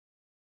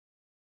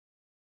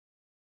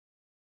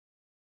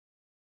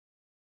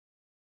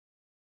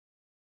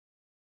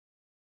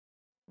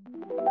This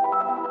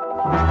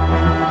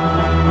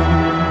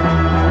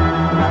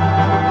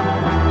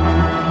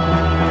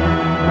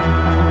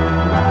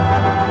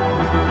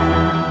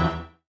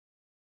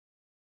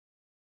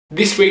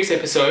week's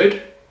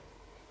episode,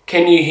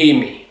 can you hear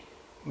me?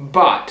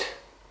 But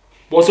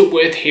was it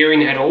worth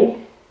hearing at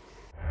all?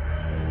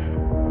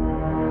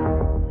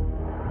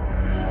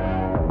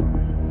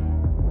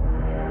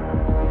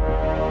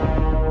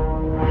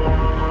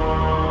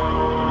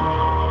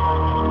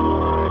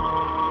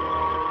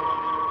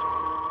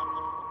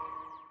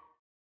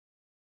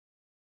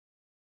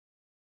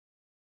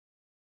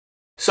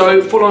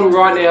 So full on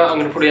right now, I'm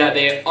going to put it out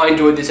there, I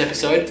enjoyed this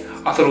episode.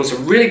 I thought it was a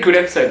really good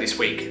episode this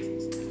week.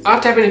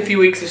 After having a few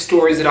weeks of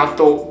stories that I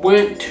thought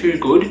weren't too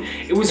good,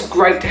 it was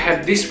great to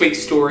have this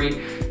week's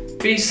story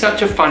be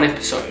such a fun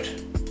episode.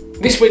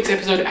 This week's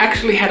episode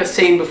actually had a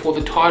scene before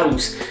the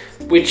titles,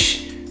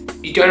 which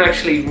you don't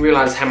actually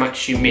realise how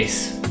much you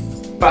miss.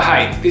 But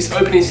hey, this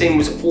opening scene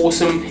was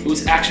awesome, it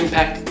was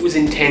action-packed, it was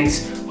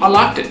intense, I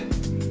liked it.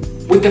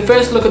 With the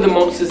first look at the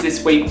monsters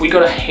this week, we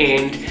got a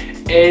hand,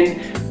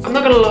 and I'm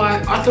not gonna lie,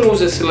 I thought it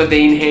was a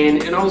Sylvain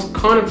hand, and I was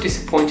kind of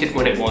disappointed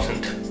when it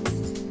wasn't.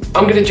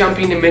 I'm going to jump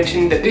in and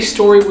mention that this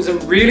story was a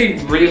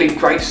really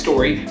great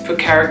story for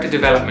character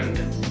development.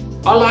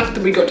 I liked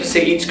that we got to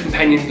see each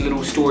companion's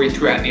little story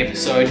throughout the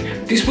episode.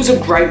 This was a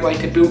great way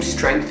to build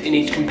strength in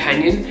each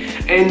companion,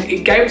 and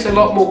it gave us a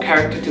lot more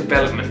character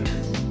development.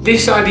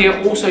 This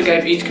idea also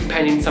gave each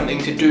companion something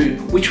to do,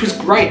 which was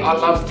great, I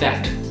loved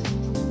that.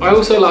 I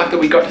also liked that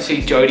we got to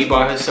see Jodie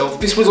by herself.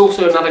 This was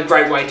also another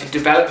great way to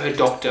develop her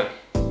doctor.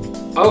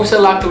 I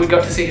also liked that we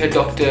got to see her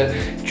doctor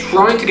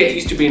trying to get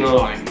used to being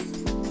alone.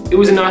 It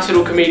was a nice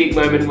little comedic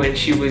moment when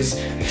she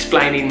was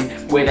explaining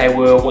where they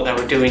were, what they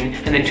were doing,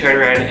 and then turned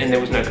around and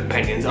there was no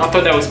companions. I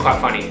thought that was quite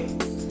funny.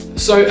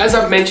 So as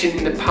I've mentioned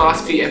in the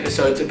past few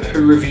episodes of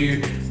Who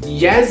Review,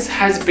 Yaz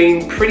has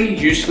been pretty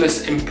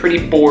useless and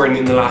pretty boring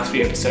in the last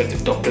few episodes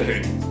of Doctor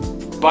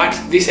Who. But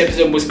this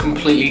episode was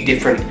completely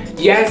different.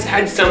 Yaz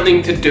had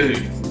something to do.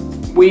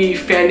 We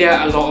found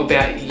out a lot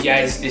about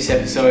Yaz this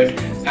episode.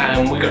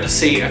 We got to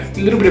see a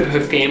little bit of her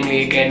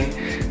family again,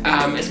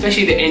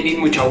 especially the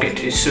ending, which I'll get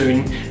to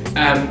soon.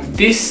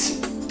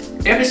 This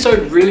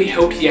episode really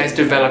helped Yaz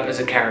develop as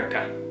a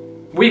character.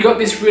 We got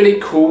this really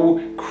cool,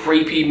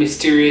 creepy,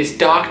 mysterious,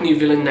 dark new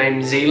villain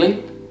named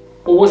Zealand.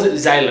 Or was it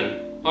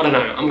Zaylan? I don't know,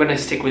 I'm gonna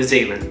stick with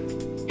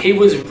Zealand. He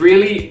was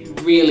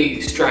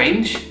really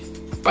strange,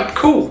 but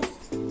cool.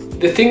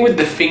 The thing with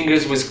the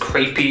fingers was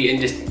creepy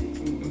and just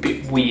a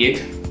bit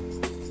weird.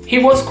 He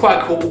was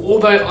quite cool,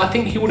 although I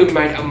think he would have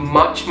made a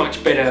much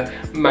better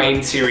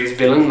main series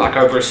villain, like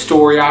over a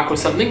story arc or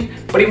something,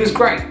 but he was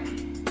great.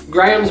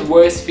 Graham's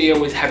worst fear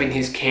was having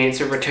his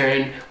cancer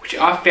return, which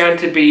I found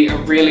to be a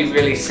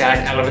really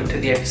sad element to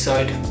the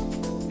episode.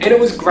 And it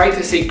was great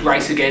to see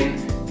Grace again,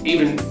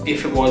 even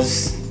if it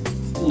was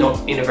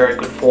not in a very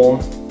good form.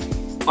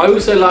 I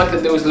also liked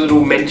that there was a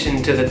little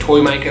mention to the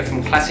toy maker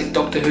from classic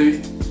Doctor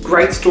Who.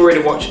 Great story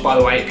to watch, by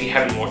the way, if you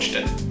haven't watched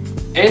it.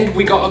 And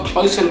we got a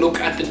closer look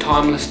at the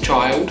Timeless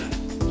Child.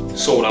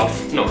 Sort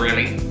of, not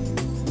really.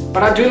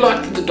 But I do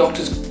like that the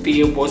Doctor's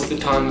fear was the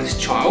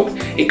Timeless Child.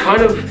 It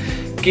kind of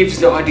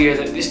gives the idea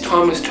that this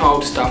Timeless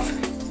Child stuff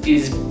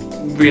is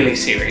really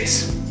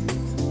serious.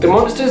 The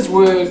monsters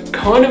were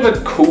kind of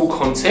a cool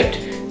concept,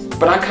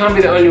 but I can't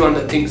be the only one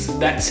that thinks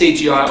that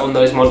CGI on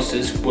those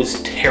monsters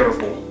was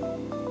terrible.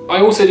 I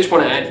also just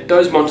want to add,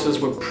 those monsters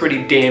were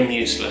pretty damn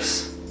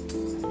useless.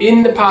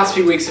 In the past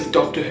few weeks of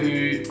Doctor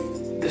Who,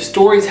 the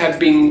stories have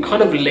been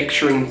kind of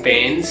lecturing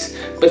fans,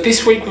 but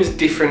this week was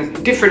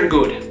different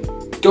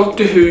good.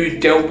 Doctor Who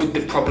dealt with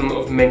the problem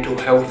of mental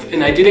health,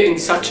 and they did it in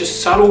such a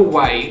subtle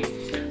way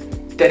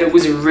that it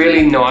was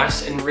really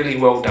nice and really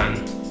well done.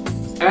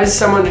 As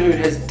someone who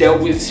has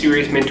dealt with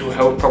serious mental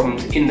health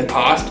problems in the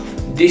past,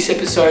 this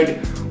episode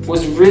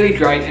was really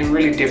great and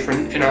really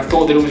different, and I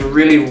thought that it was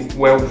really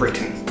well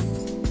written.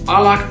 I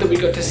liked that we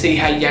got to see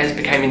how Yaz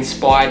became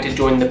inspired to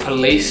join the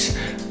police.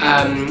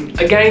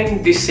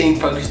 Again, this scene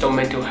focused on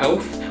mental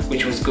health,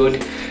 which was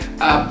good,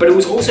 but it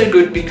was also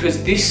good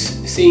because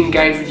this scene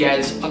gave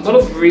Yaz a lot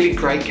of really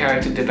great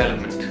character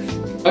development.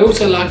 I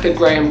also liked that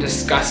Graham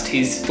discussed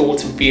his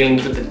thoughts and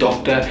feelings with the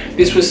Doctor.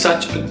 This was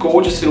such a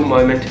gorgeous little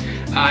moment,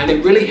 and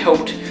it really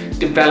helped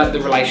develop the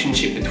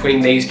relationship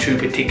between these two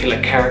particular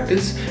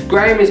characters.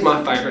 Graham is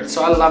my favourite,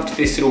 so I loved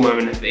this little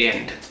moment at the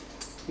end.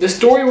 The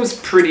story was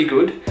pretty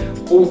good,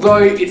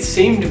 although it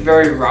seemed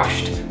very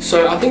rushed,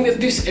 so I think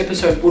that this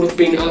episode would have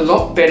been a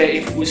lot better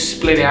if it was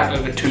split out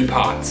over 2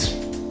 parts.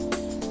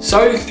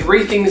 So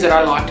 3 things that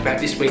I liked about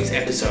this week's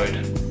episode.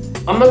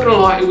 I'm not gonna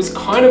lie, it was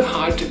kind of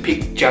hard to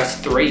pick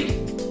just 3.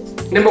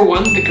 Number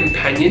 1, the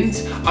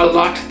companions. I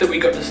liked that we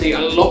got to see a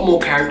lot more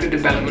character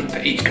development for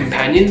each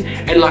companion,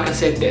 and like I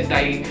said, that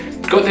they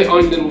got their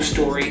own little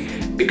story,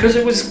 because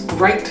it was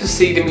great to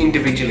see them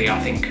individually, I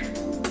think.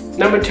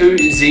 Number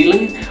 2,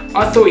 Zealand.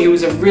 I thought he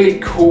was a really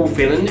cool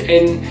villain,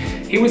 and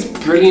he was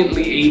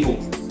brilliantly evil.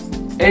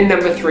 And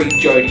number 3,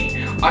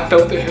 Jodie. I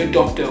felt that her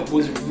doctor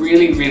was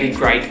really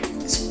great,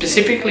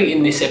 specifically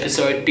in this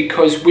episode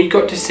because we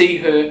got to see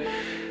her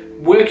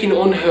working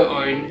on her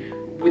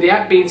own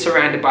without being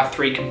surrounded by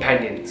 3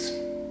 companions.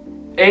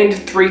 And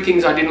 3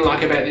 things I didn't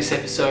like about this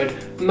episode.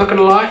 I'm not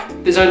gonna lie,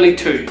 there's only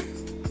 2.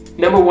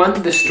 Number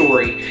 1, the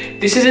story.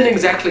 This isn't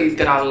exactly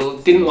that I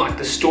didn't like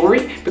the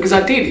story, because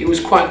I did, it was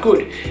quite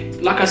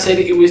good. Like I said,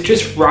 it was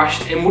just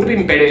rushed and would have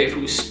been better if it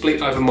was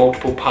split over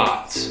multiple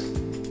parts.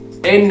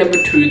 And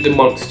number 2, the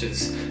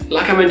monsters.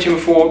 Like I mentioned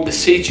before, the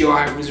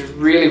CGI was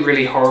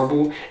really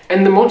horrible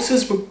and the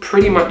monsters were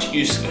pretty much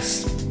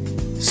useless.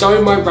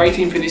 So my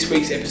rating for this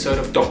week's episode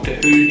of Doctor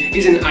Who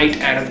is an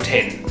 8 out of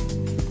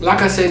 10.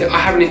 Like I said, I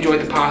haven't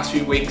enjoyed the past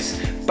few weeks,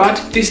 but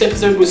this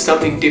episode was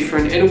something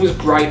different and it was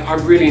great. I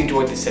really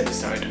enjoyed this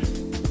episode.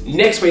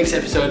 Next week's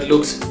episode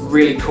looks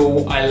really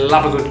cool. I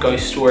love a good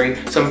ghost story,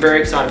 so I'm very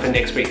excited for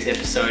next week's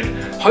episode.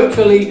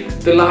 Hopefully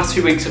the last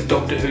few weeks of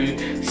Doctor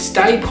Who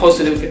stay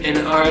positive and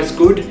are as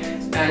good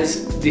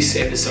as this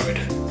episode.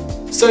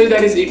 So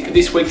that is it for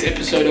this week's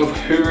episode of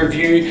Who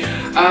Review.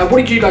 What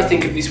did you guys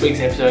think of this week's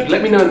episode?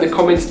 Let me know in the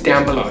comments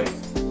down below.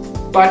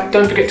 But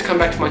don't forget to come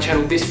back to my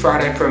channel this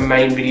Friday for a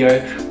main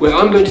video where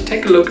I'm going to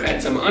take a look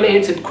at some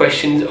unanswered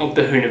questions of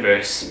the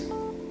Whoniverse.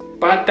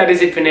 But that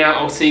is it for now.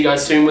 I'll see you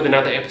guys soon with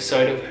another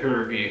episode of Who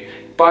Review.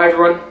 Bye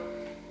everyone.